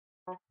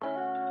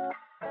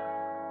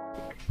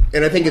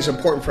And I think it's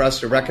important for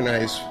us to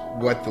recognize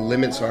what the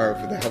limits are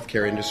of the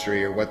healthcare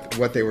industry, or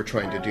what they were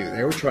trying to do.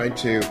 They were trying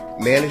to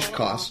manage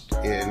costs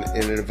in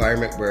an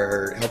environment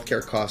where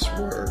healthcare costs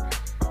were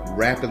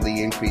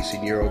rapidly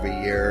increasing year over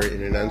year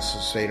in an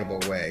unsustainable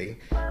way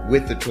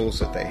with the tools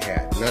that they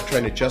had. Not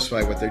trying to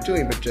justify what they're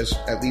doing, but just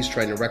at least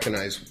trying to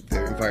recognize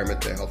the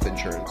environment the health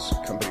insurance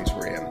companies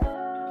were in.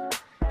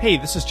 Hey,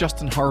 this is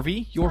Justin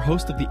Harvey, your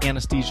host of the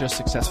Anesthesia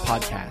Success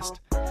Podcast.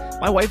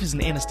 My wife is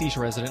an anesthesia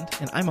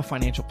resident, and I'm a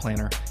financial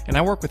planner, and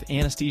I work with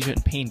anesthesia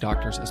and pain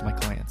doctors as my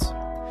clients.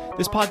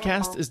 This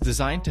podcast is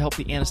designed to help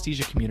the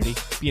anesthesia community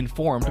be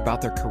informed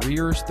about their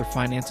careers, their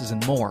finances,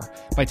 and more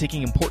by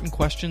taking important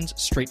questions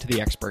straight to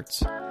the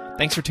experts.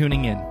 Thanks for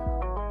tuning in.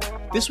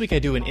 This week I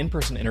do an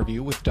in-person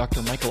interview with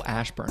Dr. Michael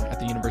Ashburn at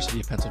the University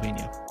of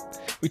Pennsylvania.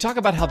 We talk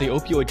about how the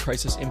opioid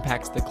crisis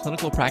impacts the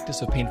clinical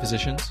practice of pain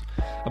physicians,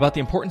 about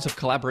the importance of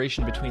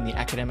collaboration between the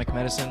academic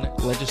medicine,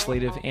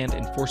 legislative, and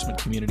enforcement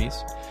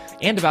communities,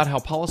 and about how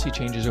policy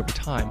changes over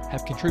time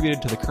have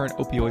contributed to the current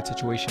opioid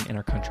situation in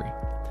our country.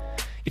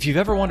 If you've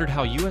ever wondered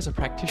how you as a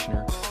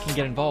practitioner can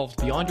get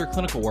involved beyond your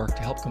clinical work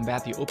to help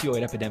combat the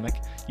opioid epidemic,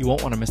 you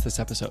won't want to miss this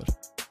episode.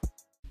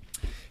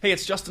 Hey,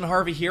 it's Justin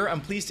Harvey here.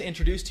 I'm pleased to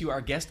introduce to you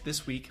our guest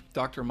this week,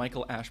 Dr.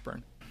 Michael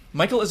Ashburn.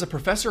 Michael is a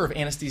professor of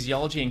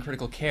anesthesiology and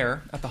critical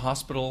care at the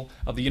Hospital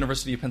of the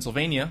University of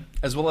Pennsylvania,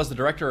 as well as the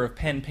director of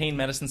Penn Pain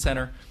Medicine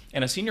Center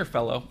and a senior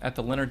fellow at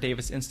the Leonard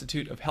Davis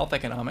Institute of Health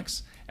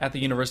Economics at the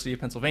University of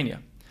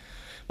Pennsylvania.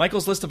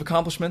 Michael's list of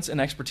accomplishments and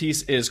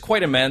expertise is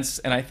quite immense,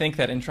 and I think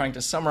that in trying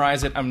to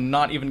summarize it, I'm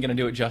not even going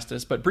to do it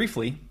justice, but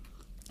briefly,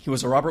 he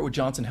was a Robert Wood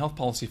Johnson Health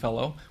Policy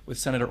Fellow with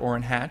Senator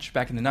Orrin Hatch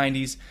back in the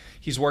 90s.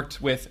 He's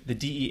worked with the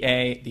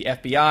DEA, the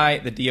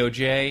FBI, the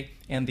DOJ,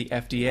 and the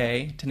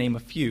FDA, to name a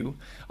few,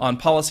 on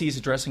policies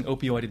addressing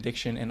opioid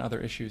addiction and other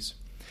issues.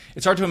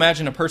 It's hard to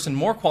imagine a person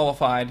more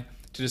qualified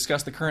to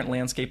discuss the current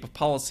landscape of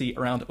policy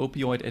around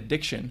opioid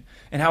addiction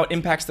and how it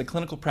impacts the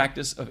clinical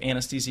practice of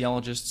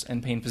anesthesiologists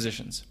and pain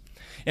physicians.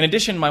 In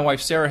addition, my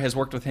wife Sarah has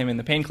worked with him in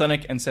the pain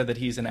clinic and said that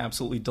he's an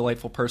absolutely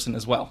delightful person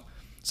as well.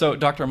 So,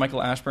 Dr.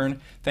 Michael Ashburn,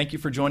 thank you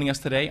for joining us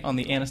today on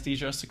the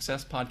Anesthesia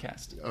Success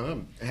Podcast.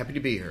 I'm happy to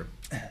be here.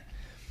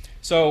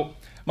 So,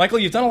 Michael,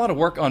 you've done a lot of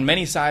work on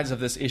many sides of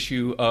this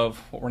issue of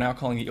what we're now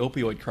calling the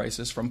opioid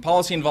crisis, from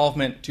policy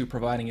involvement to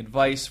providing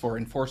advice for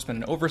enforcement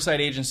and oversight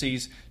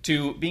agencies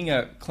to being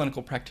a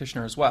clinical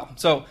practitioner as well.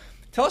 So,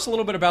 tell us a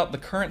little bit about the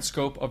current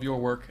scope of your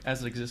work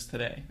as it exists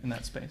today in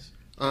that space.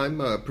 I'm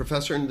a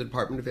professor in the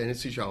Department of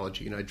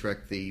Anesthesiology, and I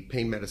direct the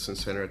Pain Medicine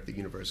Center at the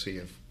University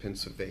of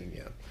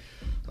Pennsylvania.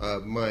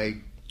 My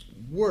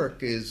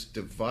work is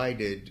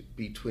divided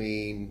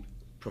between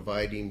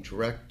providing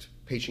direct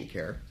patient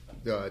care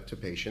to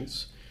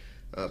patients.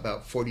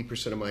 About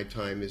 40% of my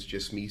time is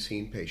just me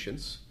seeing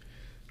patients.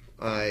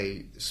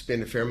 I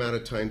spend a fair amount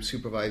of time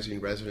supervising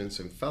residents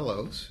and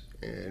fellows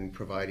and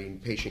providing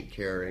patient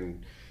care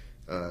in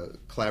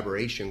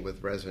collaboration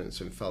with residents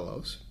and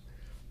fellows.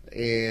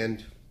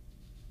 And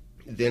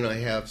then I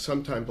have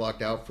some time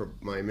blocked out for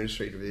my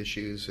administrative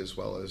issues as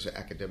well as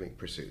academic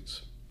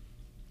pursuits.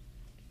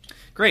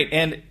 Great.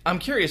 And I'm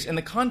curious, in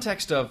the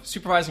context of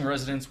supervising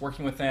residents,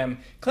 working with them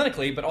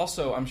clinically, but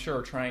also, I'm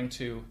sure, trying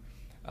to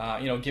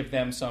give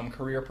them some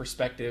career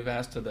perspective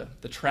as to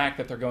the track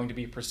that they're going to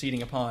be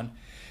proceeding upon,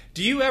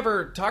 do you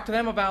ever talk to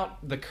them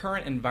about the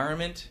current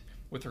environment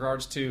with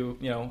regards to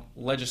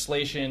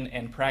legislation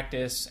and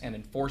practice and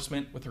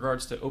enforcement with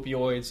regards to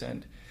opioids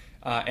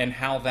and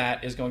how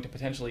that is going to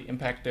potentially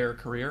impact their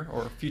career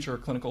or future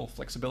clinical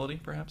flexibility,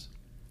 perhaps?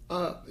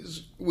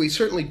 We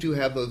certainly do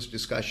have those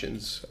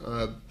discussions.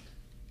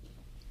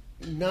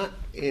 Not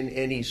in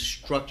any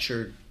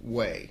structured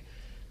way.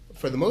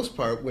 For the most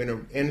part, when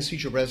an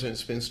anesthesia resident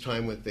spends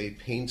time with a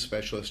pain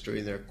specialist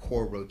during their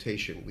core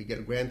rotation, we get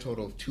a grand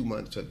total of 2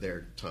 months of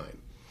their time.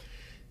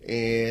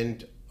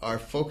 And our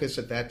focus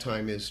at that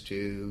time is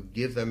to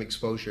give them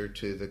exposure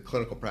to the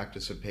clinical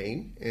practice of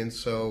pain. And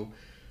so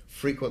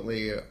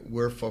frequently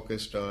we're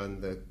focused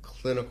on the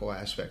clinical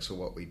aspects of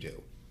what we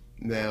do.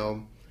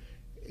 Now,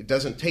 it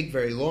doesn't take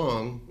very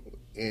long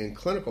in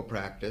clinical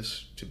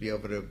practice to be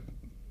able to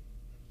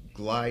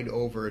glide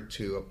over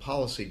to a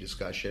policy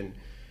discussion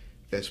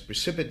that's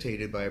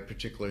precipitated by a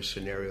particular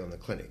scenario in the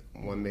clinic.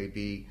 One may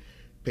be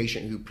a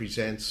patient who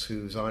presents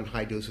who's on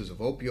high doses of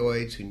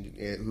opioids,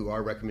 who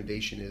our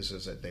recommendation is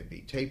that they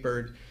be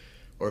tapered,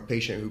 or a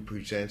patient who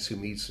presents who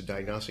meets the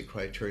diagnostic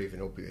criteria of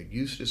an opioid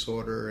use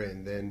disorder,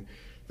 and then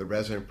the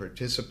resident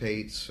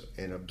participates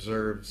and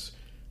observes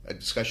a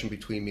discussion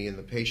between me and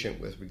the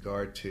patient with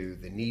regard to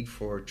the need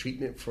for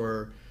treatment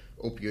for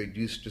opioid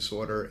use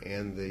disorder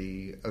and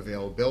the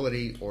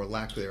availability or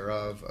lack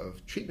thereof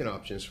of treatment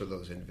options for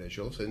those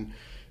individuals.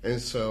 And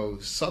so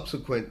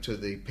subsequent to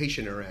the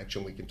patient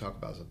interaction, we can talk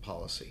about as a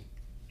policy.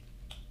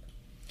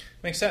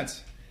 Makes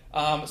sense.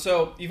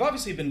 So you've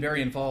obviously been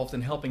very involved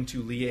in helping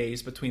to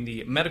liaise between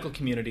the medical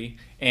community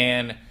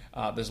and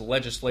this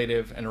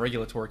legislative and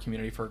regulatory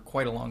community for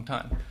quite a long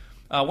time.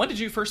 When did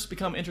you first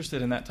become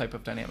interested in that type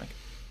of dynamic?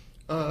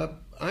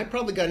 I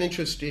probably got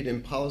interested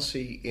in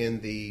policy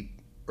in the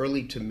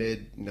early to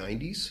mid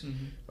 90s.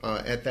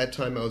 At that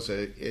time, I was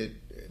at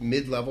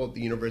mid-level at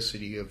the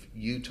University of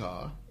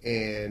Utah,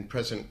 and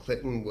President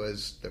Clinton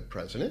was the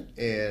president.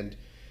 And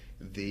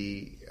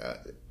the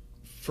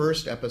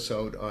first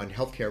episode on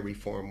healthcare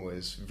reform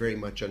was very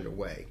much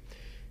underway.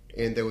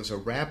 And there was a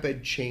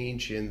rapid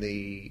change in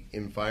the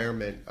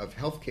environment of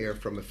healthcare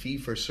from a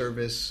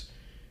fee-for-service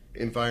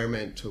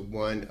environment to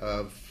one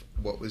of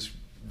what was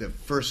the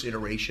first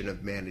iteration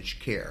of managed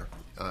care,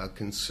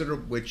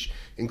 which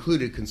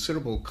included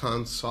considerable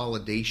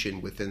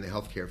consolidation within the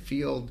healthcare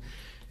field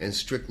and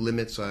strict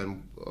limits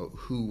on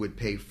who would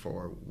pay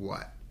for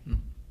what.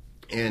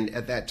 And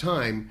at that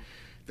time,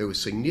 there was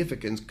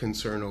significant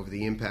concern over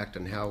the impact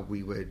on how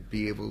we would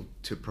be able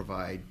to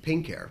provide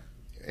pain care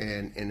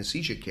and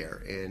anesthesia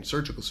care and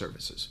surgical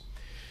services.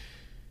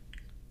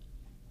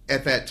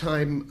 At that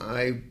time,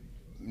 I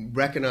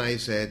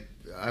recognized that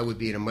I would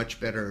be in a much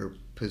better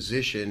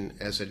position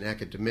as an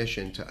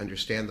academician to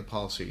understand the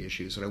policy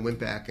issues, and I went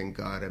back and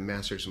got a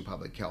master's in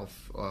public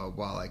health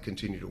while I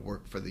continued to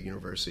work for the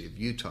University of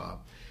Utah.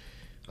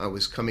 I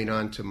was coming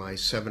on to my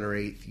 7th or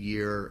 8th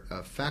year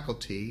of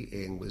faculty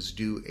and was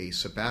due a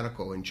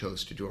sabbatical and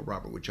chose to do a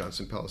Robert Wood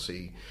Johnson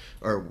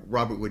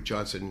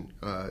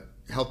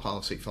Health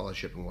Policy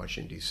Fellowship in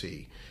Washington,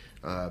 D.C.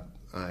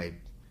 I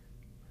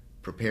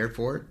prepared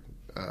for it,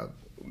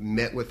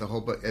 met with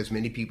as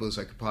many people as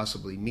I could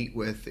possibly meet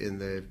with in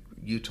the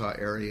Utah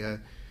area,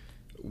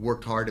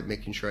 worked hard at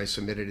making sure I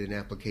submitted an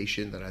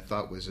application that I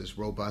thought was as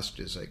robust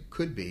as I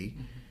could be,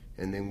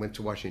 and then went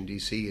to Washington,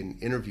 D.C.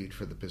 and interviewed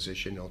for the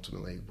position,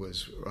 ultimately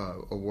was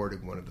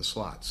awarded one of the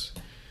slots.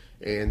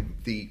 And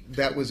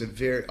that was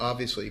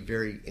obviously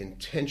very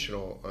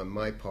intentional on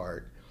my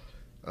part.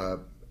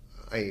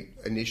 I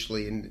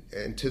initially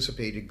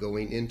anticipated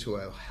going into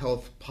a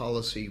health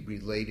policy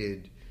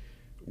related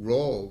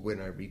role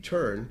when I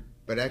returned,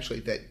 but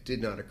actually that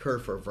did not occur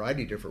for a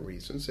variety of different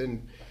reasons.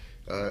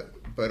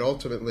 But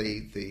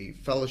ultimately, the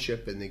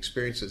fellowship and the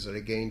experiences that I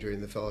gained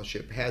during the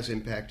fellowship has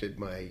impacted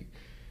my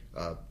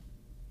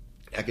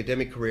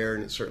academic career,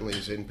 and it certainly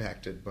has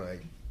impacted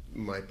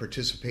my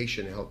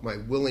participation in health, my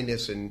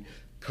willingness and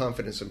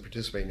confidence in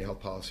participating in health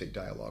policy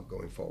dialogue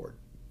going forward.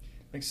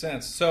 Makes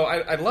sense. So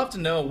I'd love to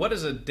know, what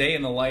does a day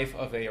in the life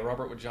of a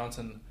Robert Wood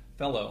Johnson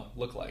Fellow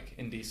look like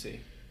in D.C.?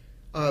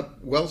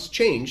 Well, it's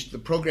changed. The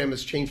program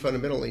has changed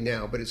fundamentally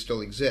now, but it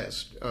still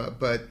exists.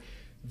 But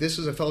this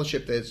is a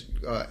fellowship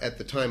that, at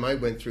the time I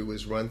went through,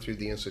 was run through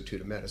the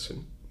Institute of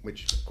Medicine,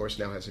 which, of course,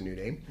 now has a new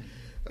name.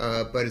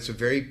 But it's a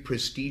very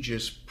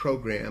prestigious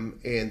program,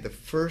 and the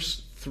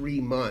first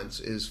 3 months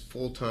is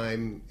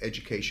full-time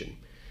education.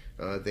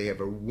 They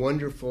have a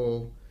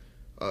wonderful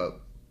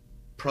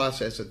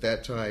process at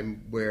that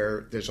time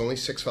where there's only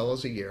 6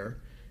 fellows a year,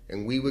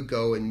 and we would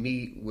go and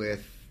meet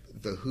with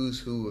the who's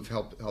who of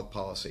health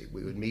policy.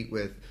 We would meet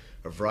with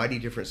a variety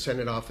of different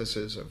Senate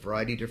offices, a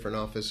variety of different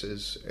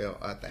offices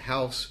at the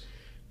House.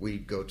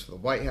 We'd go to the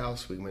White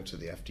House. We went to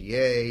the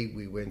FDA.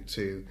 We went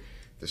to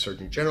the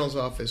Surgeon General's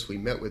office. We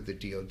met with the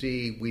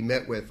DOD. We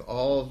met with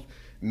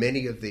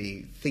many of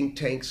the think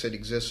tanks that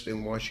exist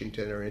in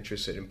Washington are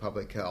interested in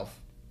public health.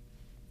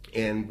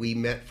 And we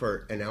met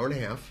for an hour and a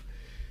half,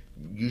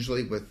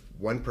 usually with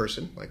one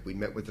person. Like, we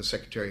met with the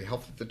Secretary of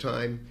Health at the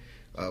time.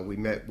 We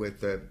met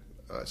with the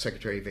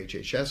Secretary of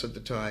HHS at the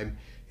time,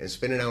 and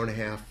spent an hour and a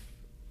half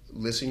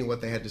listening to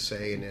what they had to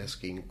say and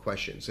asking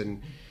questions.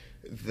 And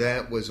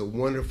that was a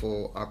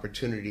wonderful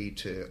opportunity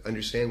to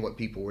understand what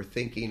people were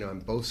thinking on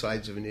both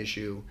sides of an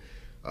issue,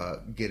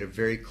 get a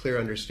very clear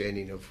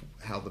understanding of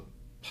how the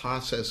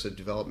process of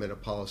development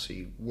of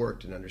policy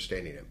worked and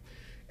understanding it.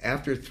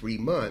 After 3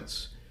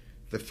 months,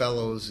 the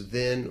fellows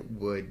then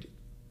would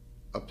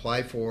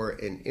apply for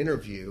an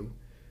interview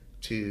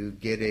to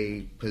get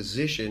a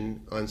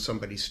position on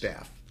somebody's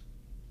staff.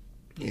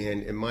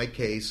 And in my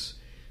case,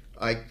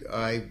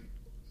 I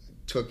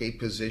took a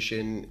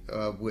position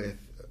with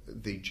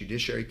the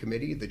Judiciary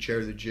Committee. The chair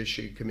of the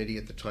Judiciary Committee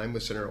at the time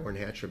was Senator Orrin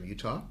Hatch from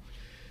Utah.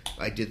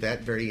 I did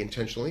that very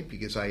intentionally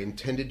because I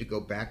intended to go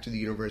back to the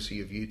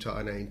University of Utah,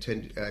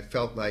 and I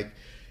felt like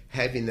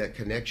having that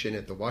connection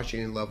at the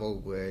Washington level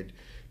would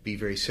be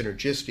very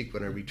synergistic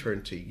when I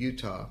returned to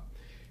Utah.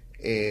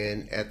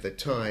 And at the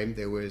time,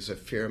 there was a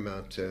fair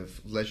amount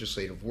of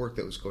legislative work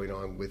that was going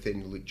on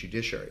within the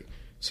judiciary.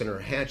 Senator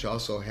Hatch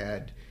also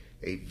had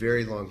a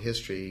very long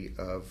history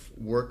of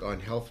work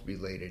on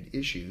health-related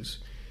issues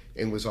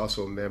and was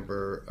also a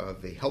member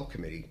of the HELP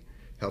Committee,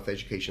 Health,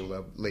 Education,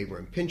 Labor,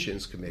 and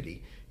Pensions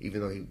Committee.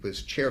 Even though he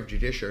was chair of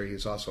judiciary, he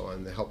was also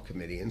on the HELP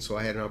Committee. And so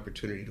I had an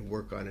opportunity to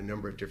work on a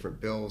number of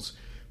different bills,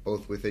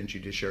 both within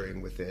judiciary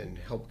and within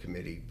HELP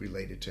Committee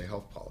related to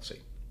health policy.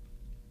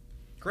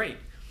 Great.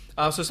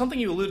 So something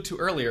you alluded to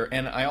earlier,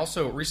 and I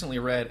also recently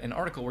read an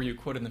article where you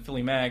quoted in the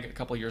Philly Mag a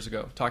couple of years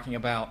ago talking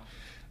about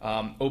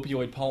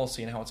opioid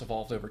policy and how it's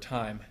evolved over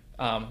time,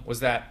 was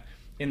that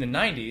in the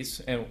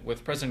 90s, and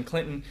with President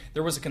Clinton,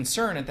 there was a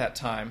concern at that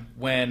time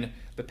when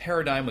the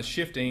paradigm was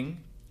shifting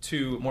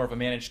to more of a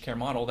managed care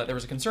model, that there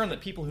was a concern that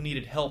people who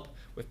needed help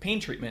with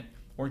pain treatment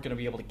weren't going to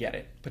be able to get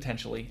it,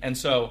 potentially. And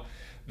so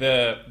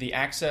the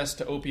access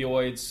to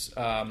opioids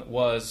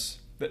was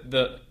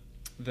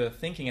the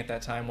thinking at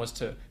that time was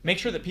to make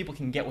sure that people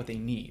can get what they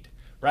need,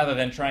 rather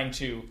than trying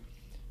to,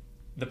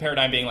 the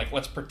paradigm being like,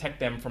 let's protect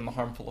them from the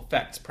harmful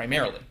effects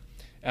primarily.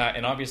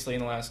 And obviously in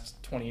the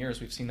last 20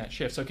 years, we've seen that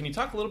shift. So can you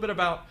talk a little bit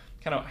about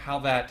kind of how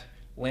that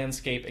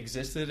landscape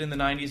existed in the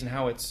 90s and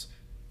how it's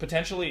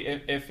potentially,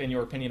 if in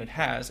your opinion it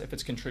has, if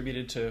it's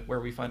contributed to where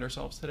we find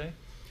ourselves today?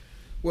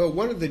 Well,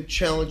 one of the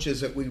challenges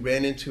that we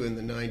ran into in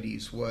the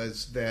 90s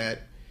was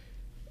that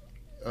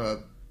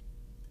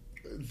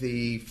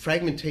the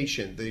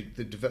fragmentation,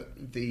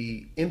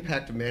 the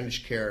impact of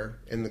managed care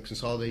and the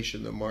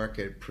consolidation of the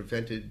market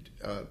prevented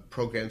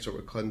programs that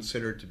were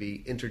considered to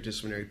be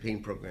interdisciplinary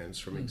pain programs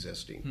from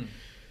existing.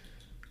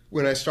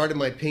 When I started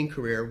my pain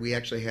career, we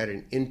actually had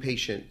an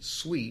inpatient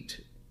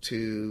suite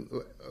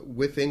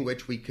within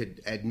which we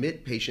could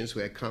admit patients who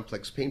had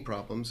complex pain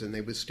problems, and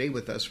they would stay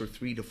with us for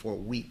 3 to 4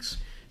 weeks.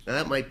 Now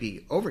that might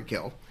be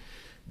overkill,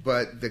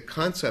 but the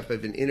concept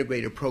of an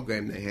integrated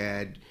program that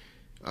had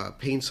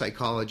pain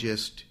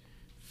psychologists,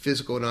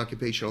 physical and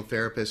occupational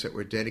therapists that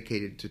were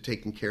dedicated to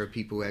taking care of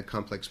people who had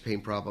complex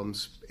pain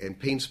problems, and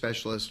pain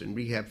specialists and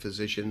rehab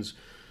physicians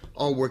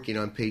all working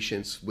on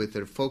patients with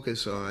a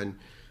focus on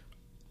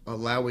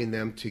allowing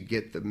them to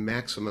get the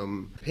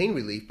maximum pain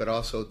relief, but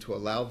also to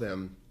allow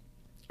them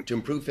to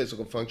improve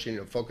physical functioning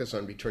and focus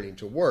on returning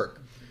to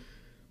work,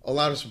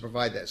 allowed us to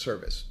provide that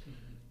service.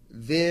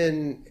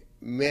 Then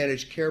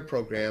managed care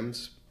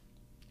programs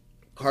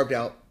carved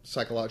out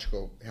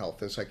psychological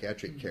health and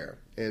psychiatric care.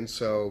 And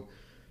so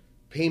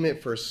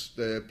payment for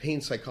the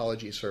pain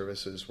psychology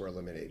services were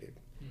eliminated.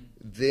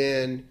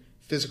 Then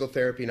physical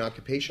therapy and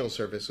occupational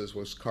services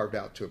was carved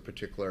out to a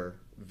particular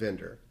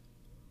vendor.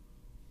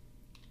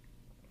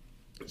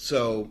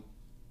 So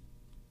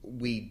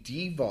we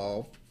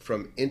devolved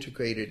from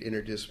integrated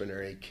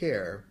interdisciplinary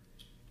care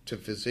to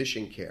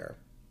physician care.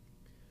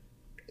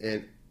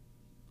 And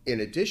in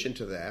addition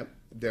to that,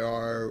 there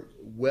are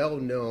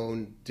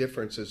well-known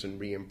differences in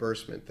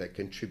reimbursement that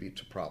contribute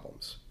to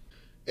problems.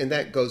 And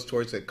that goes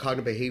towards the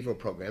cognitive behavioral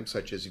programs,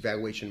 such as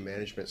evaluation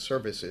management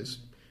services,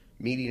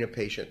 meeting a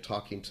patient,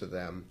 talking to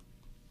them,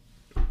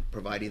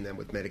 providing them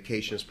with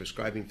medications,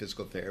 prescribing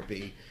physical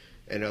therapy,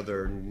 and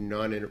other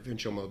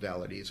non-interventional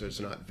modalities is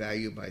not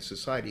valued by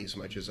society as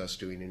much as us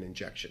doing an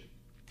injection.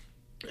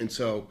 And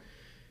so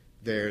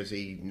there's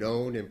a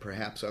known and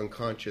perhaps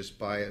unconscious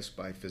bias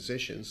by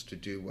physicians to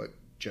do what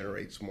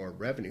generates more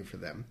revenue for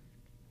them.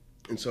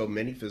 And so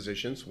many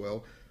physicians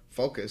will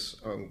focus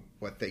on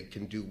what they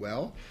can do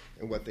well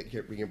and what they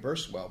get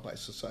reimbursed well by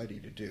society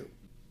to do.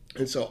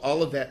 And so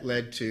all of that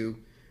led to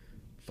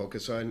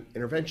focus on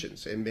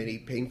interventions. And many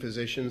pain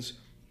physicians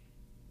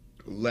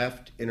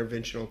left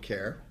interventional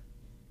care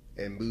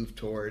and moved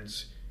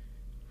towards,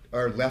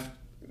 or left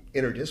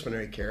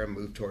interdisciplinary care and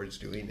moved towards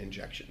doing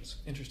injections.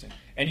 Interesting.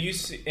 And you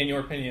see, in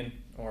your opinion,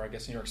 or I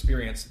guess in your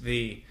experience,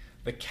 the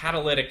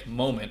catalytic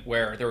moment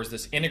where there was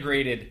this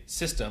integrated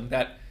system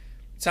that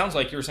sounds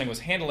like you were saying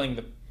was handling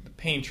the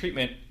pain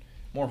treatment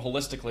more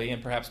holistically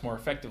and perhaps more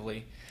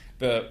effectively.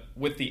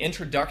 With the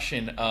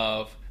introduction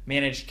of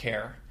managed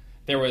care,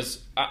 there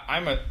was,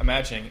 I'm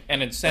imagining,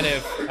 an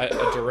incentive,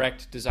 a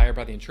direct desire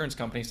by the insurance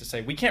companies to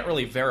say, we can't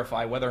really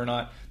verify whether or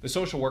not the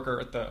social worker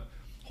at the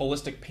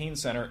holistic pain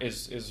center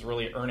is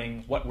really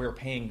earning what we're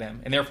paying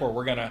them, and therefore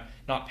we're going to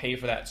not pay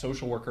for that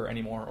social worker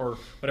anymore, or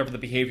whatever the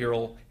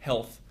behavioral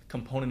health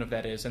component of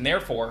that is. And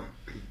therefore,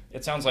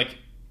 it sounds like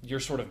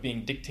you're sort of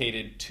being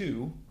dictated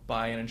to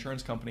by an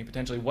insurance company,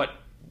 potentially,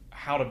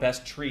 how to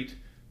best treat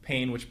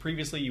pain, which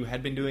previously you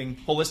had been doing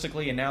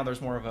holistically, and now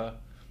there's more of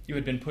you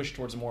had been pushed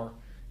towards a more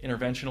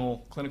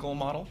interventional clinical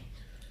model?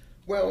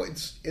 Well,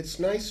 it's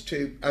nice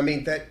to, I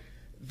mean, that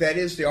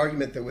is the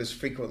argument that was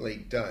frequently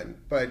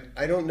done, but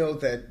I don't know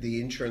that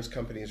the insurance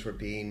companies were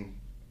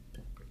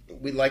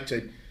we'd like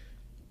to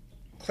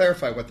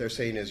clarify what they're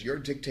saying is, you're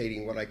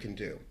dictating what I can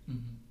do.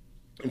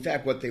 Mm-hmm. In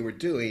fact, what they were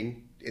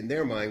doing in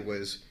their mind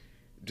was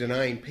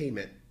denying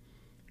payment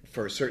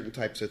for certain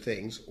types of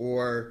things,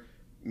 or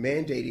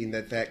mandating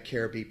that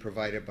care be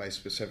provided by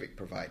specific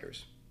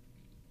providers,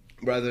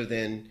 rather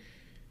than,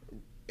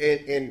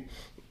 and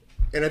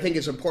I think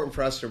it's important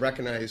for us to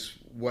recognize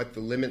what the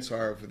limits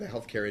are of the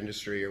healthcare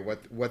industry, or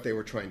what they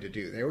were trying to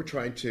do. They were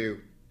trying to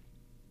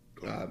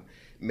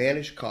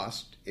manage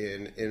cost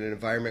in an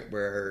environment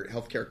where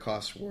healthcare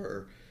costs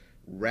were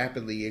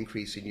rapidly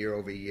increasing year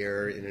over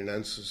year in an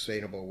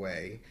unsustainable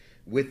way,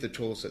 with the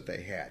tools that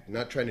they had.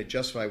 Not trying to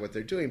justify what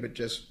they're doing, but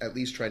just at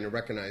least trying to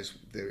recognize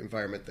the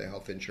environment the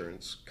health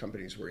insurance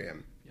companies were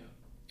in. Yeah.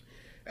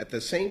 At the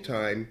same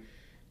time,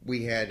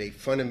 we had a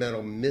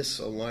fundamental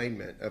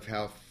misalignment of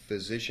how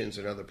physicians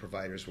and other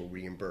providers were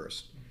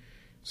reimbursed.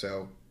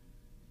 So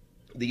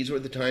these were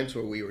the times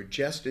where we were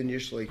just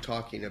initially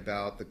talking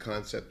about the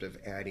concept of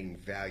adding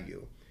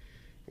value.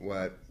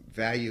 What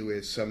value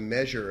is some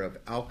measure of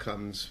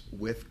outcomes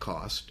with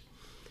cost,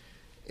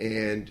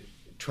 and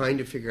trying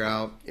to figure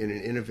out in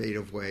an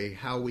innovative way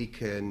how we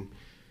can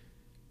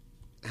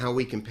how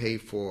we can pay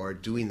for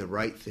doing the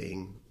right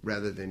thing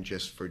rather than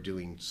just for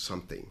doing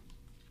something.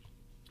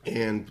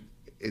 And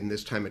in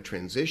this time of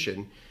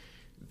transition,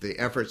 the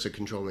efforts of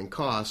controlling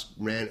costs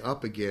ran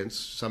up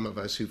against some of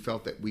us who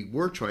felt that we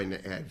were trying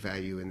to add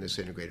value in this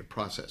integrated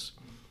process.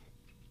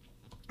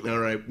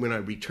 Now, when I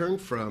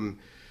returned from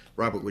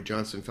Robert Wood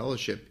Johnson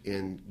Fellowship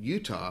in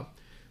Utah,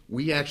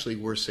 we actually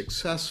were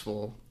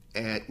successful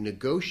at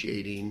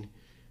negotiating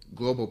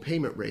global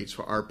payment rates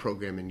for our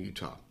program in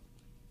Utah.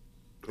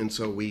 And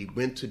so we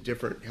went to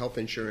different health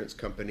insurance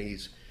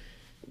companies.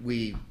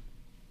 We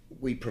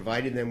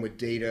provided them with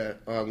data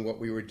on what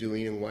we were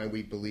doing and why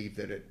we believed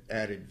that it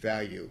added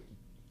value.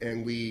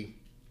 And we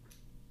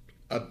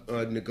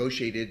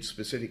negotiated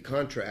specific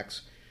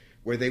contracts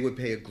where they would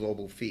pay a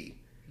global fee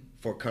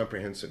for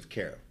comprehensive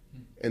care.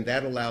 And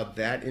that allowed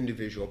that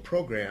individual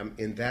program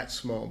in that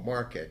small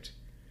market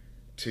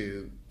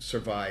to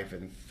survive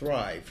and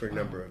thrive for a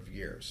number of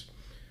years.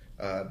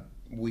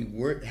 We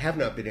have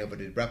not been able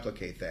to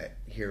replicate that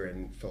here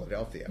in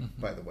Philadelphia,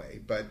 by the way,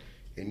 but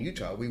in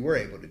Utah we were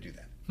able to do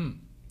that.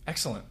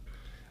 Excellent.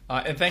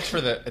 And thanks for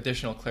the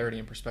additional clarity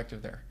and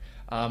perspective there.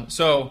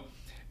 So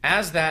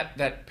as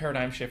that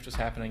paradigm shift was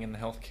happening in the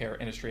healthcare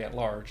industry at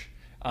large,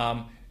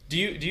 do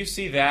you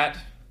see that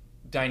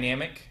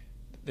dynamic,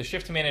 the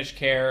shift to managed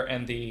care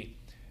and the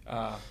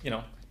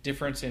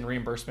difference in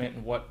reimbursement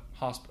and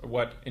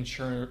what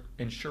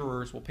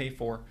insurers will pay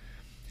for?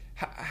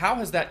 How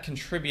has that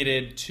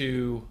contributed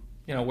to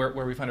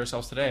where we find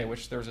ourselves today?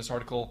 Which there was this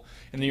article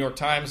in the New York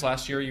Times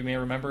last year, you may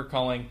remember,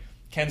 calling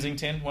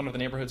Kensington, one of the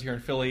neighborhoods here in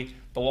Philly,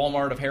 the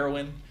Walmart of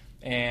heroin,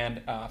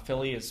 and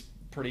Philly is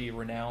pretty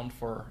renowned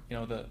for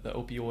the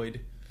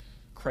opioid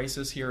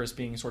crisis here as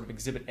being sort of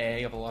exhibit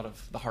A of a lot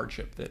of the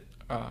hardship that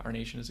our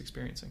nation is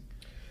experiencing.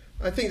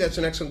 I think that's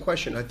an excellent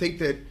question. I think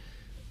that,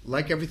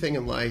 like everything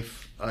in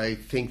life, I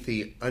think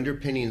the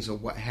underpinnings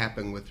of what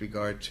happened with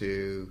regard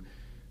to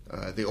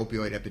the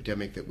opioid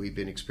epidemic that we've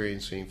been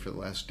experiencing for the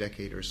last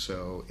decade or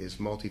so is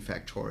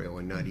multifactorial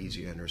and not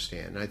easy to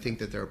understand. And I think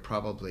that there are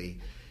probably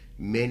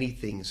many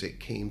things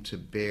that came to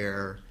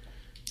bear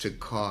to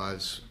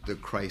cause the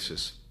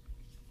crisis,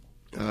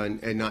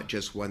 and not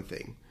just one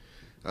thing.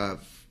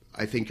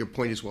 I think your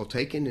point is well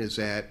taken, is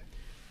that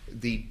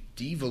the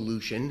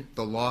devolution,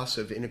 the loss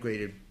of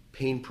integrated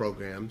pain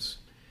programs,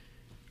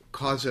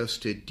 caused us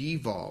to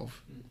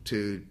devolve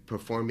to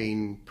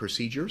performing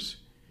procedures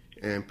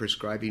and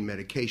prescribing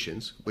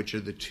medications, which are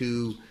the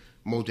two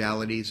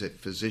modalities that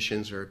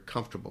physicians are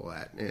comfortable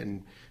at.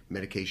 And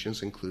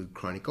medications include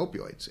chronic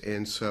opioids.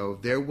 And so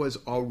there was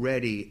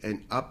already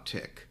an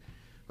uptick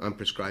on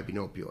prescribing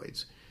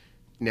opioids.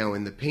 Now,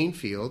 in the pain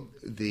field,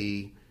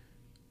 the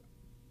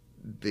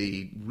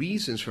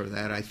reasons for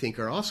that, I think,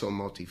 are also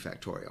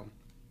multifactorial.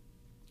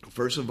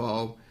 First of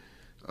all,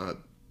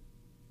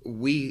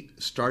 we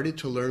started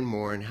to learn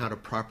more on how to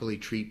properly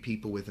treat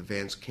people with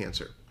advanced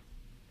cancer.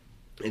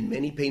 And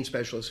many pain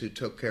specialists who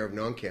took care of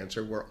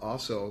non-cancer were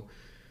also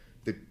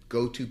the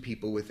go-to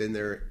people within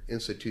their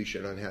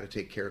institution on how to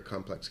take care of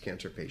complex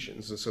cancer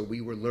patients. And so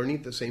we were learning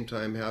at the same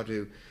time how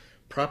to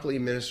properly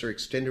administer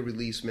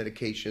extended-release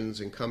medications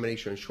and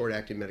combination of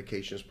short-acting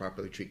medications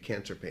properly treat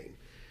cancer pain.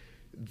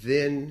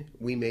 Then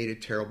we made a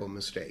terrible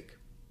mistake.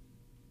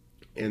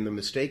 And the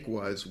mistake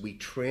was we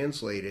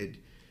translated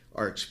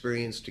our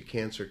experience to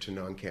cancer to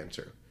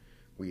non-cancer.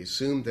 We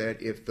assumed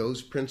that if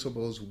those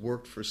principles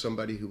worked for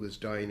somebody who was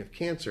dying of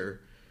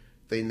cancer,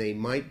 then they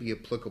might be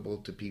applicable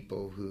to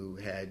people who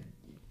had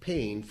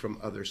pain from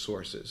other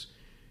sources.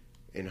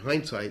 In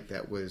hindsight,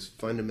 that was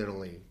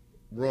fundamentally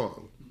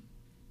wrong.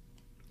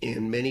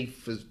 And many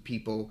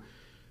people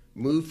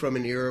moved from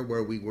an era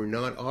where we were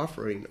not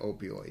offering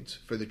opioids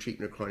for the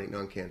treatment of chronic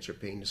non-cancer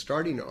pain to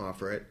starting to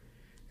offer it,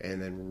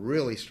 and then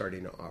really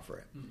starting to offer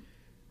it.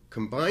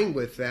 Combined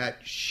with that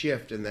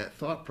shift in that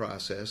thought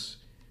process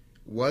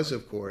was,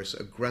 of course,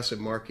 aggressive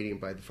marketing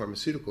by the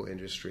pharmaceutical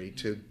industry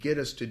to get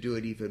us to do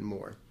it even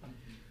more.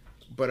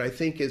 But I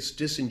think it's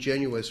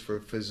disingenuous for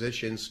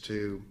physicians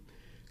to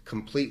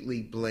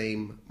completely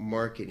blame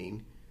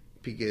marketing,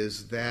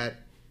 because that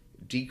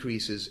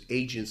decreases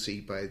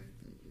agency by,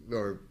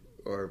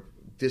 or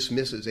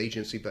dismisses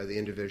agency by the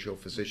individual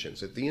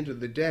physicians. At the end of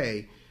the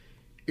day,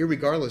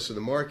 irregardless of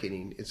the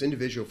marketing, it's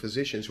individual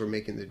physicians who are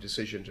making the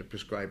decision to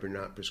prescribe or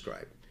not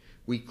prescribe.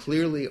 We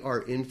clearly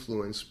are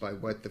influenced by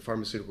what the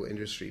pharmaceutical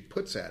industry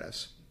puts at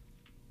us.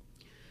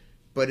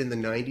 But in the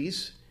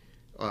 90s,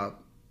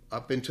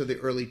 up into the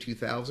early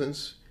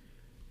 2000s,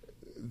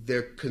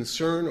 their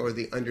concern or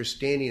the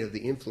understanding of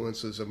the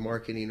influences of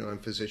marketing on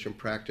physician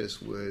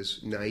practice was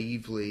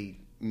naively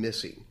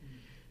missing.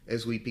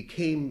 As we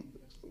became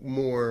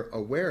more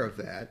aware of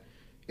that,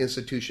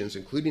 institutions,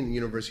 including the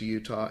University of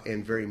Utah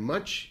and very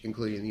much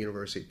including the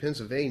University of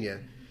Pennsylvania,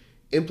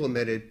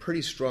 implemented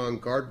pretty strong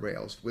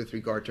guardrails with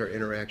regard to our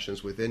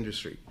interactions with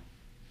industry.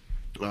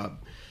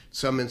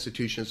 Some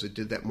institutions that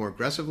did that more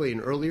aggressively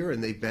and earlier,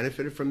 and they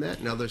benefited from that,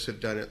 and others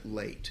have done it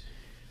late.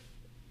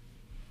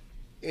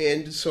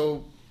 And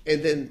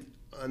then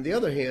on the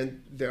other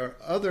hand,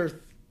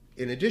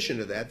 in addition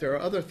to that, there are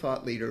other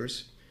thought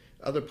leaders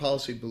other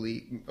policy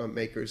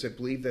makers that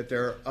believe that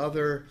there are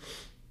other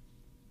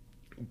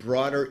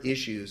broader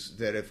issues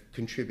that have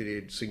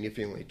contributed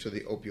significantly to the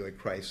opioid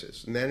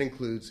crisis. And that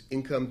includes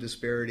income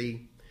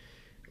disparity,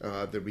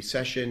 the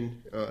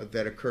recession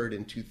that occurred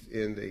in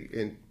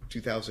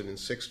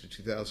 2006 to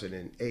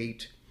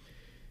 2008,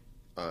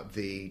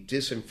 the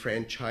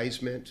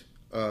disenfranchisement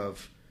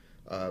of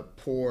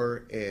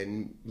poor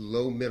and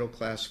low middle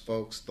class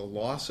folks, the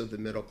loss of the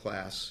middle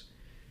class,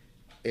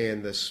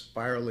 and the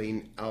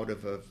spiraling out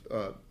of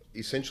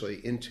essentially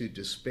into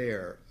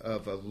despair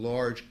of a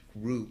large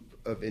group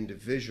of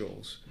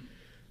individuals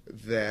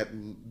that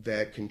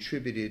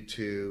contributed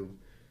to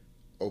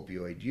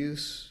opioid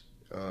use,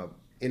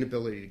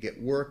 inability to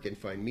get work and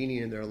find meaning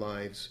in their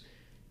lives,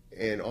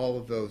 and all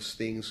of those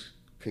things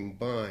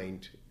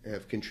combined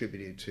have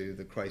contributed to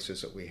the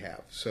crisis that we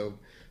have. So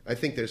I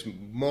think there's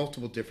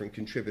multiple different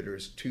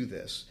contributors to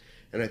this,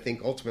 and I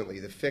think ultimately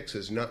the fix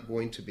is not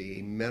going to be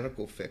a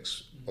medical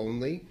fix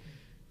only,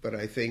 but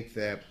I think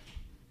that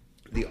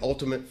the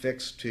ultimate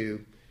fix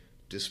to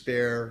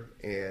despair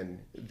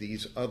and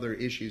these other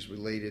issues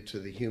related to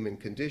the human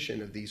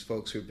condition of these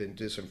folks who've been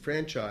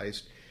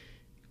disenfranchised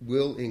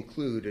will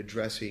include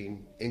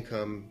addressing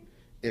income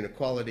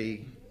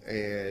inequality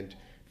and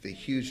the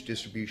huge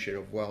distribution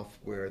of wealth,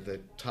 where the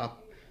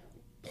top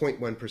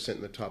 0.1%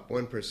 and the top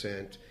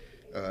 1%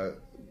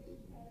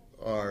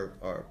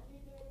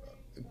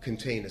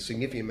 contain a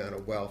significant amount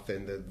of wealth,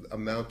 and the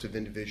amount of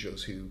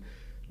individuals who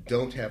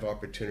don't have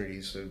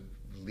opportunities to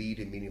lead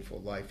a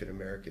meaningful life in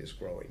America is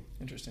growing.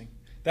 Interesting.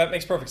 That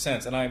makes perfect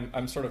sense, and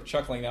I'm sort of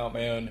chuckling now at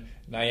my own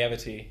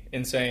naivety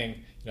in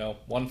saying,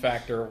 one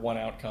factor, one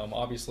outcome.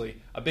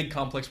 Obviously, a big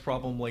complex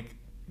problem like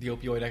the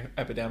opioid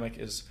epidemic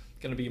is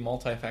going to be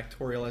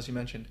multifactorial, as you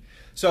mentioned.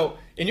 So,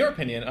 in your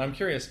opinion, I'm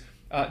curious,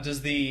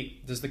 does the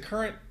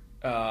current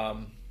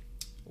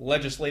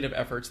legislative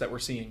efforts that we're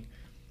seeing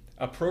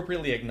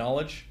appropriately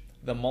acknowledge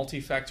the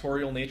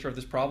multifactorial nature of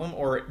this problem,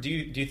 or do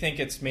you think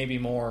it's maybe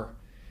more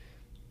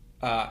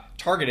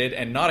targeted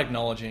and not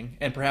acknowledging,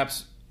 and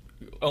perhaps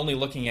only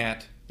looking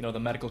at the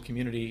medical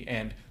community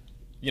and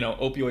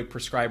opioid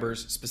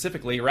prescribers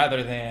specifically,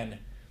 rather than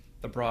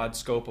the broad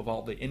scope of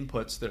all the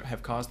inputs that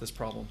have caused this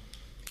problem?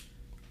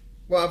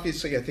 Well,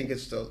 obviously, I think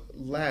it's the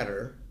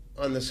latter.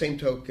 On the same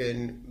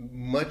token,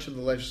 much of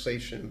the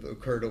legislation that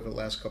occurred over the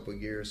last couple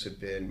of years have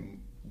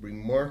been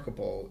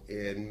remarkable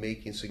in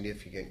making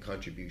significant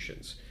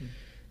contributions.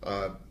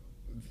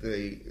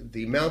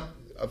 The amount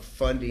of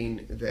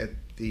funding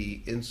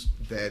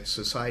that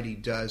society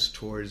does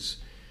towards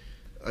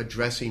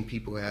addressing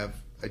people who have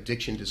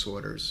addiction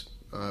disorders,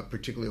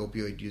 particularly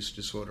opioid use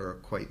disorder, are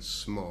quite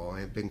small,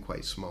 have been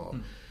quite small.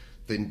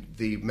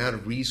 The amount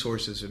of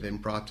resources have been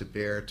brought to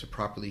bear to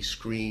properly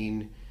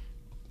screen,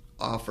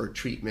 offer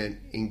treatment,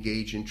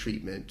 engage in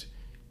treatment,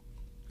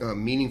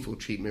 meaningful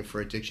treatment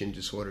for addiction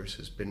disorders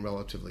has been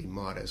relatively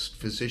modest.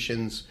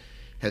 Physicians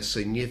have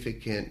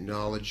significant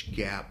knowledge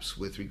gaps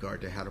with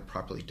regard to how to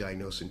properly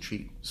diagnose and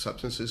treat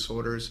substance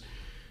disorders.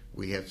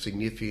 We have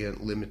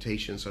significant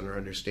limitations on our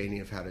understanding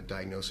of how to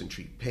diagnose and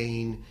treat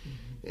pain,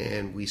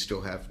 and we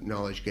still have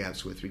knowledge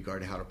gaps with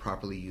regard to how to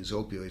properly use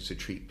opioids to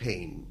treat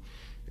pain.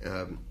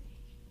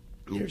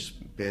 There's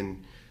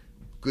been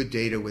good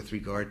data with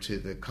regard to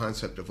the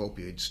concept of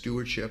opioid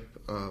stewardship,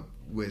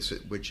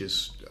 which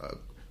is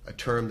a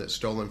term that's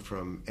stolen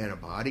from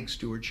antibiotic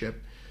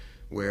stewardship,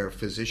 where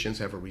physicians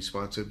have a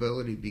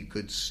responsibility to be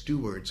good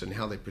stewards in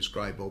how they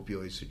prescribe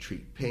opioids to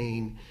treat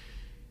pain.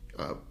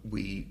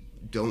 We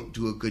don't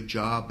do a good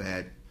job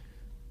at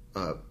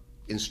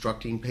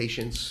instructing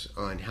patients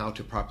on how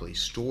to properly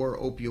store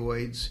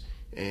opioids,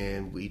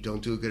 and we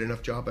don't do a good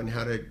enough job on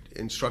how to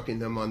instructing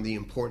them on the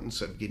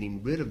importance of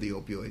getting rid of the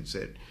opioids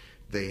that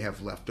they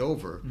have left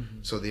over,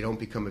 so they don't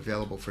become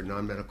available for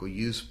non-medical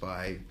use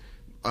by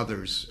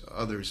others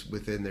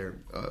within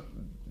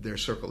their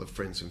circle of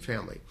friends and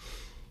family.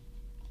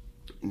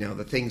 Now,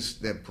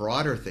 the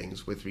broader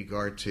things with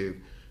regard to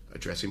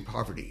addressing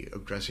poverty,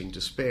 addressing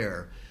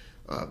despair,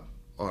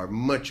 are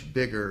much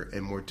bigger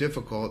and more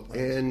difficult,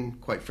 and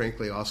quite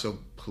frankly also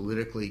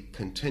politically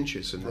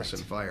contentious in this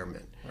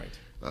environment.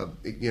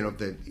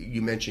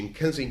 You mentioned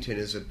Kensington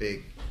is a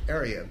big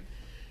area.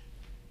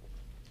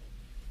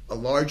 A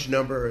large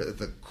number of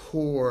the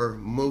core,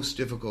 most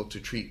difficult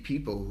to treat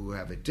people who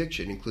have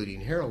addiction,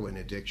 including heroin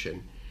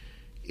addiction,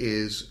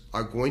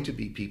 are going to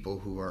be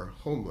people who are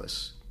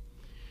homeless.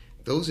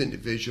 Those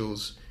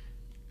individuals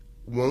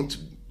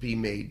won't be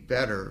made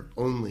better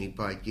only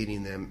by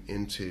getting them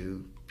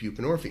into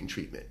buprenorphine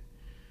treatment.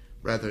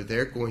 Rather,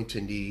 they're going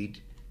to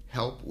need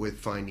help with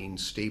finding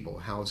stable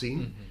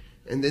housing,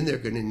 and then they're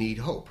going to need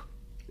hope.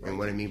 And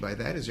what I mean by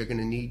that is they're going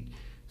to need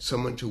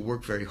someone to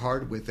work very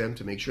hard with them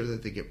to make sure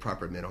that they get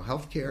proper mental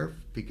health care,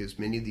 because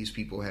many of these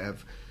people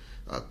have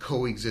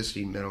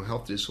coexisting mental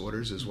health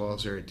disorders as well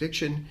as their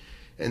addiction.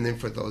 And then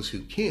for those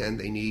who can,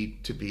 they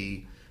need to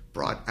be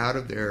brought out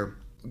of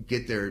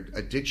get their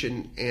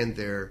addiction and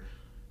their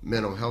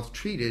mental health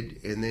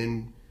treated, and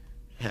then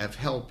have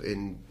help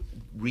in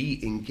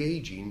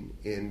re-engaging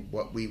in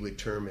what we would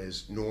term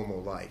as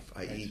normal life,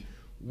 i.e.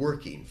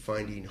 working,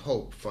 finding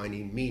hope,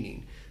 finding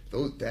meaning.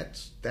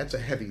 That's a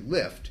heavy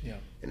lift,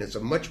 and it's a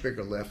much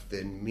bigger lift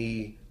than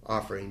me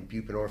offering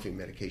buprenorphine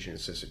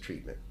medication-assisted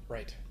treatment.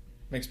 Right.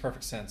 Makes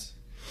perfect sense.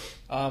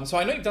 So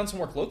I know you've done some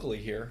work locally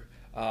here,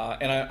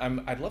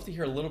 and I'd love to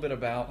hear a little bit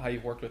about how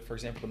you've worked with, for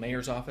example, the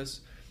mayor's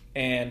office,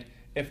 and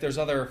if there's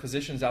other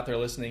physicians out there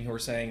listening who are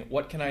saying,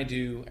 what can I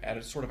do at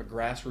a sort of a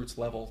grassroots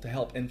level to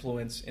help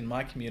influence in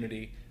my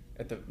community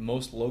at the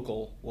most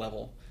local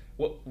level?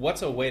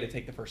 What's a way to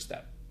take the first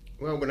step?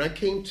 Well, when I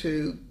came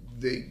to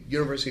the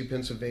University of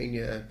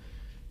Pennsylvania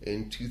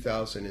in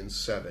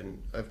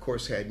 2007, I, of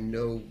course, had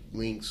no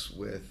links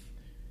with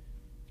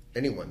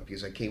anyone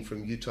because I came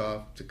from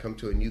Utah to come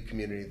to a new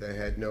community that I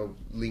had no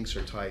links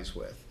or ties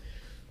with.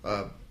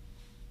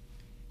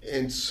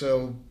 And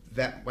so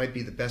that might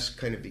be the best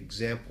kind of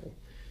example.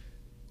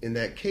 In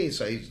that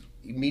case, I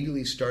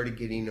immediately started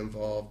getting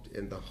involved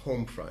in the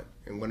home front.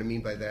 And what I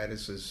mean by that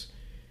is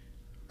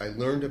I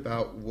learned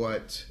about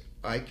what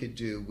I could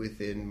do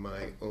within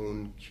my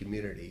own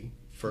community,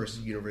 first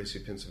University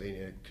of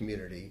Pennsylvania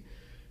community,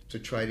 to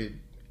try to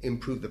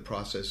improve the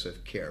process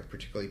of care,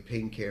 particularly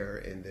pain care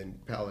and then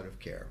palliative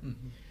care.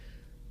 Mm-hmm.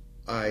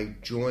 I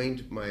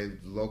joined my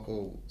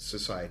local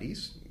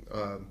societies,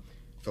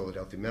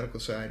 Philadelphia Medical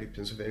Society,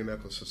 Pennsylvania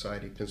Medical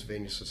Society,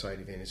 Pennsylvania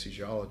Society of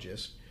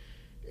Anesthesiologists,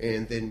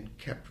 and then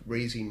kept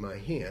raising my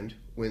hand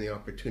when the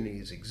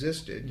opportunities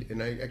existed.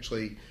 And I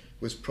actually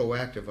was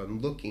proactive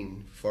on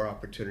looking for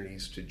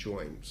opportunities to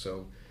join.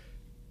 So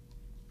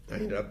I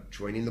ended up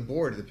joining the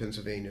board of the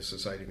Pennsylvania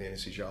Society of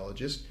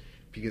Anesthesiologists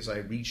because I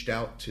reached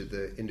out to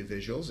the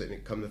individuals, and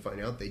it come to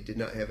find out they did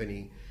not have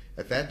any,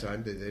 at that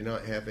time, they did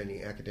not have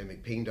any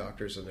academic pain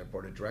doctors on their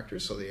board of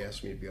directors, so they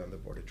asked me to be on the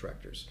board of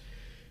directors.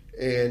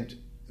 And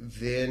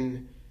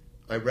then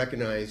I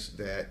recognized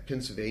that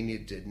Pennsylvania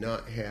did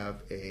not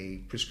have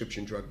a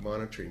prescription drug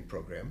monitoring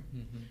program,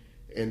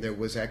 and there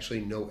was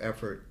actually no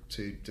effort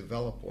to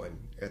develop one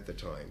at the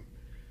time.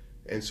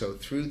 And so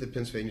through the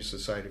Pennsylvania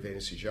Society of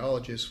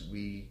Anesthesiologists,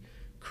 we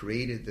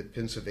created the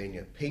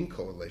Pennsylvania Pain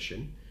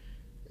Coalition,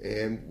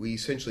 and we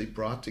essentially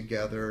brought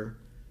together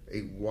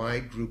a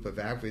wide group of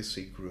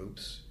advocacy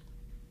groups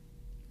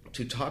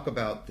to talk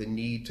about the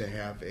need to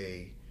have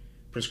a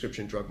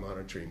prescription drug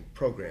monitoring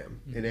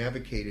program and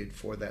advocated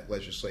for that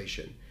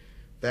legislation.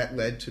 That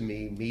led to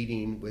me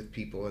meeting with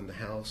people in the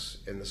House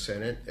and the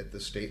Senate at the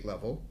state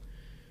level,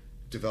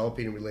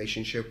 developing a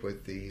relationship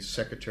with the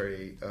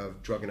Secretary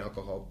of Drug and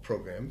Alcohol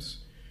Programs,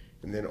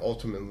 and then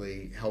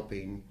ultimately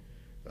helping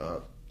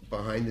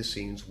behind the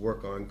scenes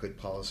work on good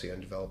policy on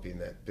developing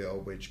that bill,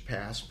 which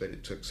passed, but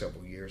it took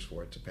several years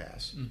for it to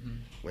pass.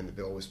 When the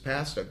bill was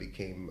passed, I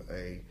became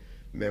a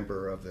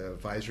member of the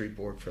advisory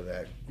board for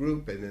that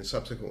group, and then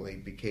subsequently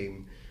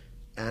became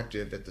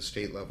active at the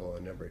state level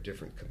on a number of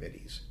different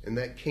committees. And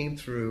that came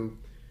through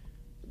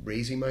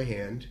raising my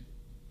hand,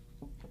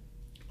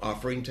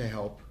 offering to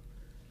help,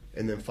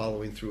 and then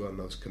following through on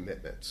those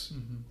commitments.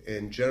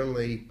 And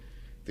generally,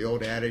 the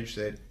old adage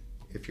that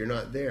if you're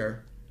not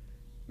there,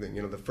 then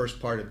the first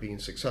part of being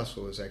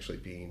successful is actually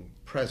being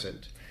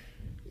present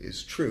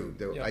is true.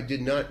 I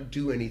did not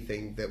do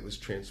anything that was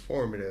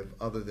transformative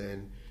other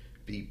than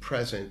be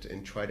present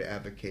and try to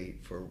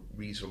advocate for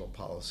reasonable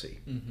policy.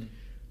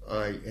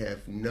 I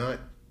have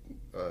not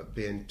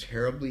been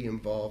terribly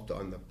involved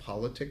on the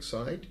politics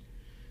side,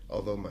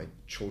 although my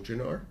children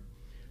are.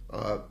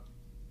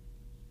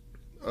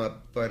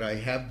 But I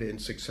have been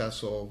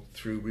successful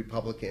through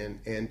Republican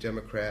and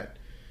Democrat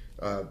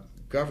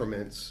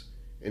governments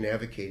in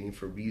advocating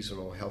for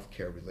reasonable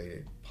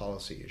healthcare-related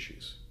policy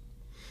issues.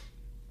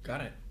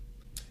 Got it.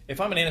 If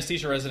I'm an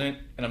anesthesia resident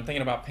and I'm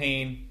thinking about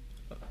pain,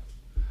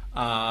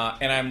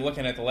 and I'm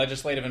looking at the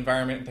legislative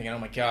environment and thinking, oh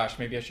my gosh,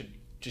 maybe I should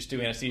just do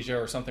anesthesia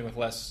or something with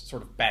less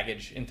sort of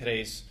baggage in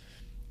today's,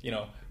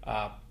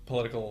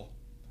 political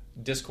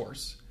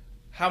discourse,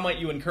 how might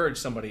you encourage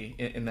somebody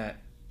in that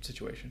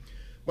situation?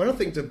 Well, I don't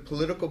think the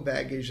political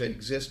baggage that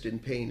exists in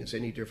pain is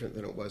any different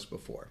than it was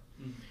before.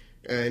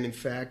 And in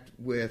fact,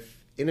 with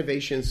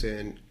innovations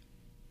in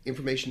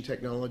information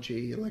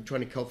technology,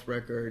 electronic health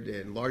record,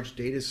 and large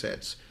data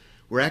sets,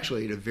 we're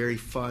actually at a very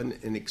fun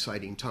and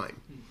exciting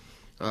time.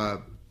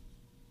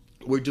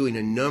 We're doing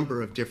a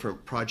number of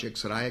different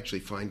projects that I actually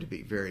find to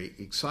be very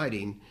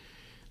exciting,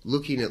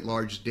 looking at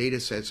large data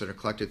sets that are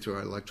collected through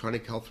our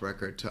electronic health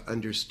record to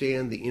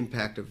understand the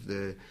impact of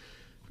the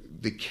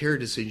care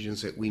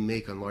decisions that we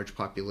make on large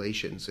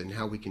populations and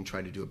how we can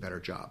try to do a better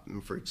job.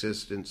 And for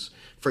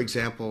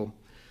example,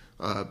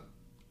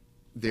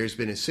 there's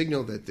been a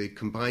signal that the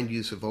combined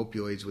use of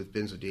opioids with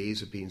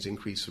benzodiazepines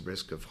increase the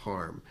risk of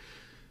harm.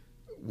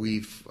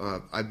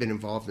 I've been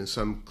involved in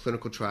some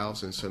clinical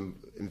trials and some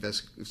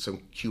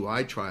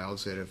QI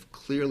trials that have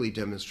clearly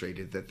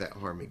demonstrated that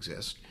harm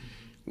exists.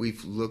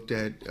 We've looked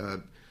at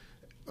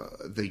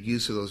the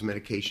use of those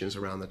medications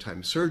around the time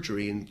of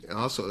surgery and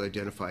also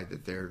identified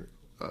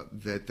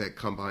that that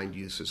combined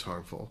use is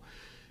harmful.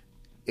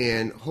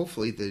 And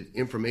hopefully the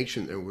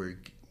information that we're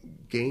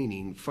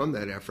gaining from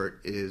that effort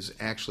is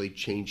actually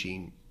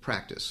changing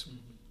practice.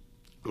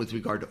 With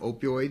regard to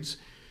opioids,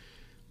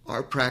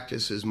 our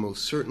practice has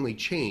most certainly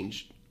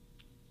changed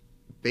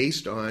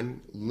based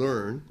on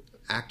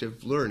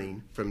active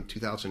learning from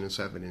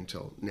 2007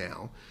 until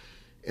now.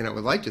 And I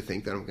would like to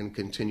think that I'm going to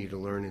continue to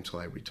learn until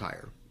I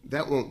retire.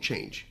 That won't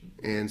change.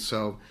 And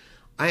so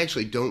I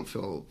actually don't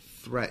feel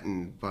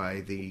threatened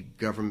by the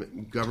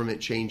government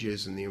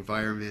changes in the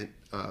environment,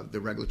 the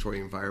regulatory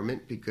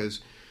environment,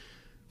 because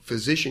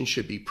physicians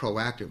should be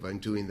proactive on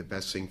doing the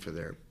best thing for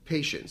their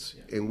patients.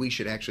 Yeah. And we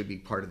should actually be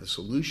part of the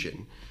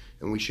solution.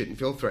 And we shouldn't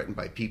feel threatened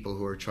by people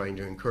who are trying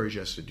to encourage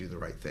us to do the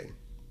right thing.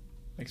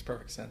 Makes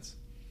perfect sense.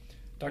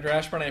 Dr.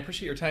 Ashburn, I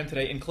appreciate your time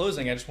today. In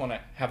closing, I just want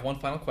to have one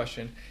final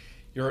question.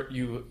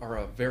 You are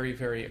a very,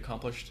 very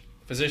accomplished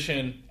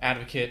physician,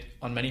 advocate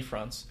on many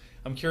fronts.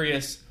 I'm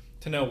curious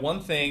to know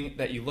one thing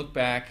that you look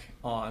back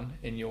on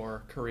in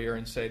your career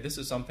and say, this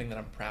is something that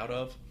I'm proud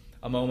of,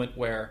 a moment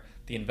where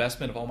the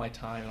investment of all my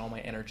time and all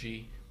my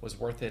energy was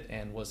worth it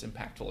and was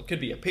impactful. It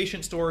could be a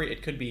patient story,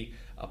 it could be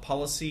a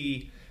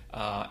policy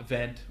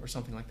event or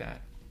something like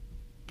that.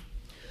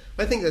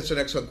 I think that's an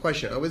excellent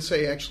question. I would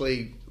say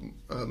actually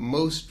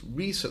most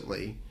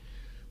recently,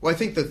 well, I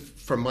think that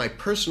from my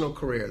personal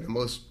career, the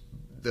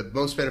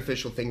most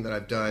beneficial thing that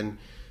I've done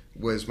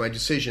was my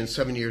decision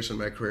 7 years in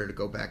my career to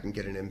go back and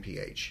get an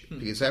MPH,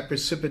 because that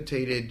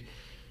precipitated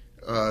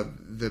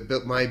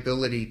my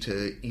ability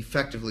to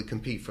effectively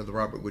compete for the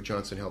Robert Wood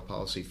Johnson Health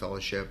Policy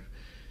Fellowship,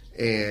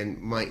 and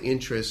my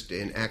interest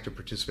in active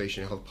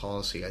participation in health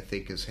policy, I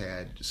think, has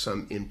had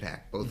some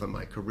impact both on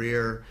my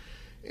career,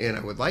 and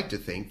I would like to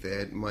think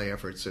that my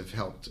efforts have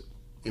helped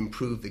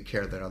improve the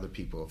care that other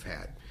people have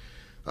had.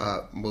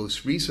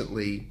 Most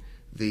recently,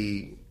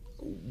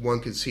 one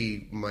could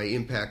see my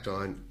impact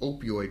on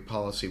opioid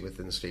policy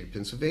within the state of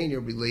Pennsylvania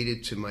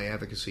related to my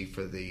advocacy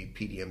for the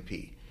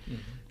PDMP.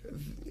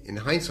 Mm-hmm. In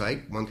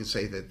hindsight, one could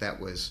say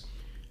that was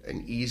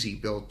an easy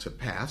bill to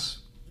pass,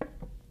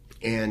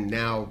 and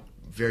now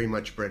very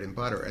much bread and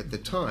butter. At the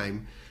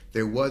time,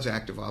 there was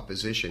active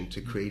opposition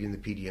to creating the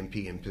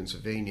PDMP in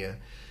Pennsylvania,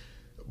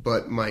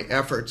 but my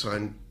efforts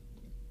on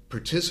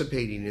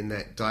participating in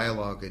that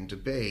dialogue and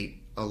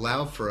debate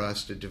allowed for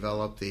us to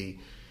develop the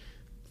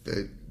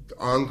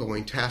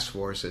ongoing task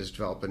force has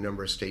developed a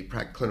number of state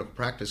clinical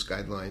practice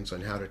guidelines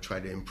on how to try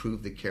to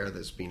improve the care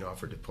that's being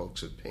offered to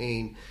folks with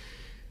pain.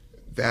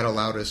 That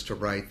allowed us to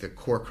write the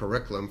core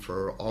curriculum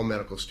for all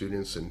medical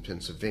students in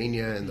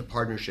Pennsylvania, and the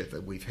partnership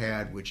that we've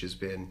had, which has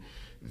been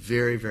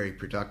very, very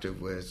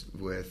productive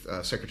with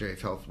Secretary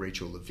of Health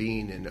Rachel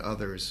Levine and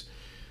others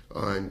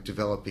on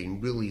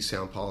developing really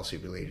sound policy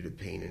related to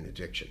pain and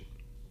addiction.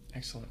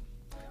 Excellent.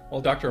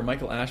 Well, Dr.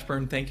 Michael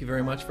Ashburn, thank you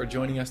very much for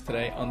joining us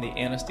today on the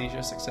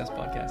Anesthesia Success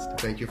Podcast.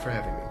 Thank you for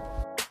having me.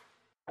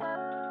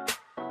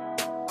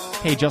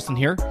 Hey, Justin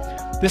here.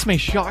 This may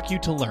shock you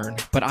to learn,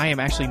 but I am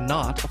actually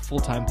not a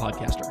full-time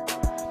podcaster.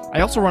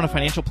 I also run a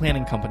financial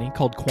planning company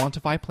called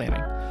Quantify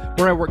Planning,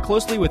 where I work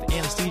closely with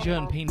anesthesia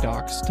and pain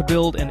docs to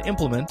build and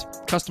implement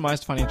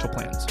customized financial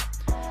plans.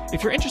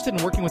 If you're interested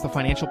in working with a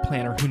financial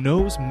planner who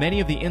knows many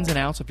of the ins and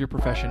outs of your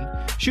profession,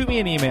 shoot me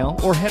an email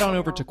or head on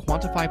over to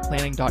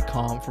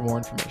quantifyplanning.com for more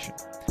information.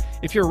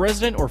 If you're a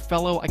resident or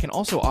fellow, I can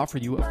also offer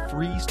you a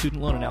free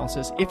student loan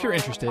analysis if you're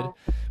interested,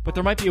 but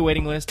there might be a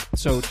waiting list,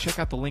 so check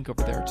out the link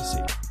over there to see.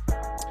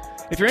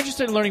 If you're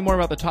interested in learning more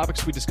about the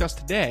topics we discussed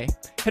today,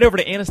 head over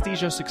to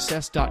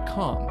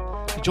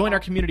anesthesiasuccess.com to join our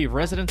community of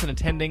residents and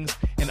attendings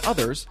and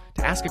others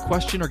to ask a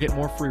question or get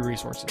more free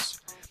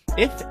resources.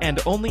 If and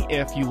only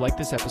if you like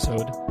this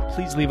episode,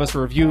 please leave us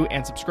a review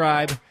and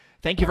subscribe.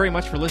 Thank you very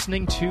much for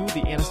listening to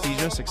the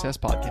Anesthesia Success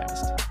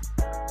Podcast.